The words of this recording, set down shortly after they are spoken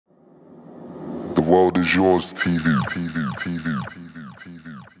The world is yours, TV.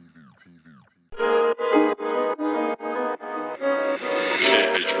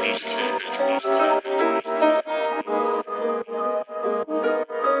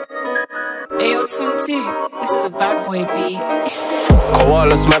 SE1, this is a bad boy beat.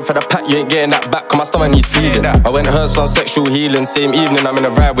 Koalas man for the pack, you ain't getting that back, cause my stomach needs feeding. I went and heard some sexual healing, same evening I'm in a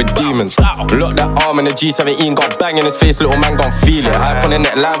ride with demons. Lock that arm in the G17, got bang in his face, little man gon' feel it. Hype on the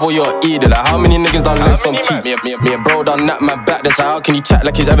net live or you're eating. Like how many niggas done legs on T? Me and bro done that man back, that's how can you chat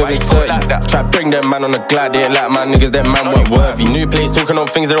like he's ever been 30? Try bring them man on the glide, they ain't like my niggas, them man weren't worthy. New place talking on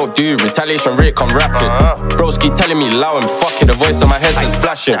things they don't do, retaliation rate come rapping. Broski telling me allow him, fuck it, the voice on my head says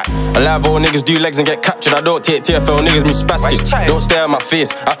splashing. Alive all niggas do legs and get captured, I don't take TFL, niggas me spastic. Don't stare at my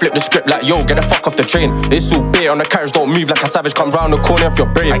face, I flip the script like yo, get the fuck off the train. It's all bait on the carriage, don't move like a savage, come round the corner if you're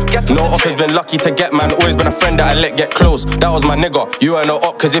brave. No op has been lucky to get man, always been a friend that I let get close. That was my nigga, you ain't no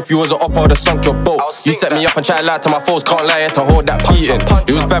op, cause if you was a op I would've sunk your boat. You set me up and try to lie to my foes, can't lie to hold that beating.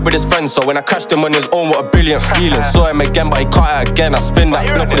 He was bad with his friends, so when I crashed him on his own, what a brilliant feeling. Saw him again but he caught out again, I spin that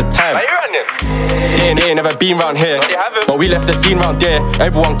block all the time. They ain't never been round here, but we left the scene round there.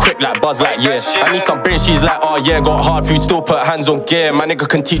 Everyone quick like Buzz like yeah. I need some brain, she's like oh yeah, got hard food, still put hands on gear. My nigga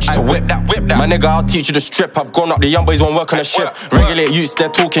can teach you to whip that. My nigga, I'll teach you to strip. I've grown up, the young boys won't work on a shift. Regulate youths, they're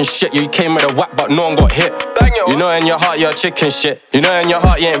talking shit. You came with a whack, but no one got hit. You know in your heart you're chicken shit. You know in your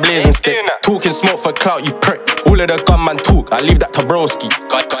heart you ain't blazing sticks. Talking smoke for clout, you prick. All of the gunman talk, I leave that to broski.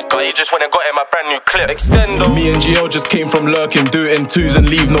 God, you just went and got him a brand new clip. Extendo. Me and GL just came from lurking, do it in twos and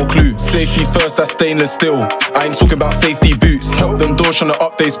leave no clue. Safety first, that's stainless steel. I ain't talking about safety boots. Help them doors trying to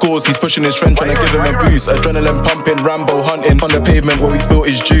update scores. He's pushing his friend, trying to give him a boost. Adrenaline pumping, Rambo hunting on the pavement where we spilled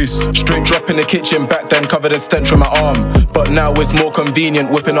his juice. Straight drop in the kitchen, back then covered in stench from my arm. But now it's more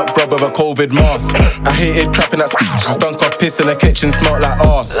convenient, whipping up grub with a COVID mask. I hated trapping that stunk off piss in the kitchen, smelt like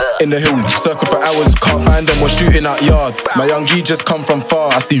arse. In the hill, circle for hours, can't find them, we're shooting out yards. My young G just come from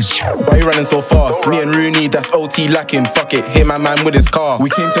far, I see why you running so fast. Me and Rooney, that's OT lacking, fuck it, hit my man with his car. We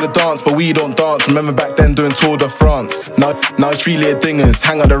came to the dance, but we don't dance. Remember back then doing Tour de France. Now it's 3-layer dingers,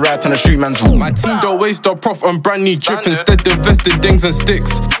 hang out the ride, trying to shoot man's room. My team don't waste our prof on brand new drip, instead invest in dings and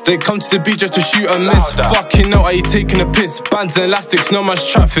sticks. They come to the beat just to shoot and miss. Fucking hell, are you taking a piss? Bands and elastics, no man's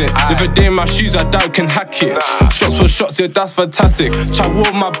traffic. Live a day in my shoes, I doubt can hack it. Shots for shots, yeah, that's fantastic. Chat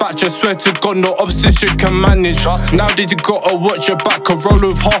war my back, I swear to God, no opposition can manage. Nowadays you gotta watch your back, a roll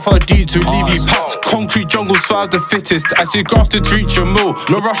with half a D to leave you packed. Concrete jungle survive the fittest, as you grafted to reach your mill.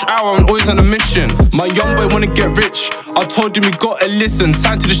 No rush hour, I'm always on a mission. My young boy wanna get rich, I told him we gotta listen.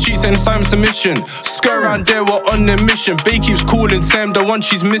 Signed to the streets and sign submission. Skirt around there, we're on a mission. Bay keeps calling, Sam the one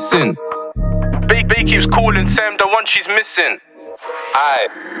she's missing. Bay keeps calling, Sam the one she's missing. Aye.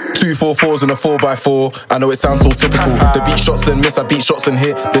 2 4-4s and a 4x4. I know it sounds so typical. They beat shots and miss, I beat shots and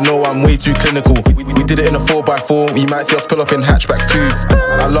hit. They know I'm way too clinical. We did it in a 4x4. You might see us pull up in hatchbacks too.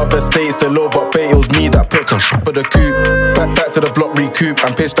 I love the states, the low, but bait, it was me that put for the coupe. Back to the block recoup.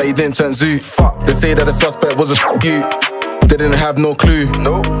 I'm pissed that he didn't turn zoo. Fuck, they say that the suspect was a you. They didn't have no clue.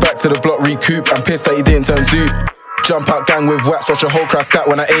 Back to the block recoup. I'm pissed that he didn't turn zoo. Jump out gang with whaps, watch a whole crowd scat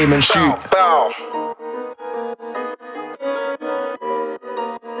when I aim and shoot. Bow.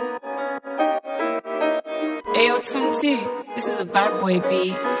 SE1, this is a bad boy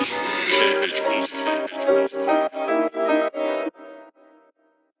beat.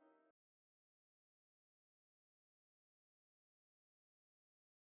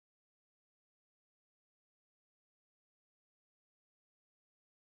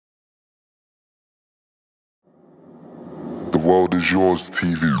 The world is yours,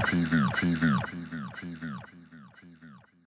 TV.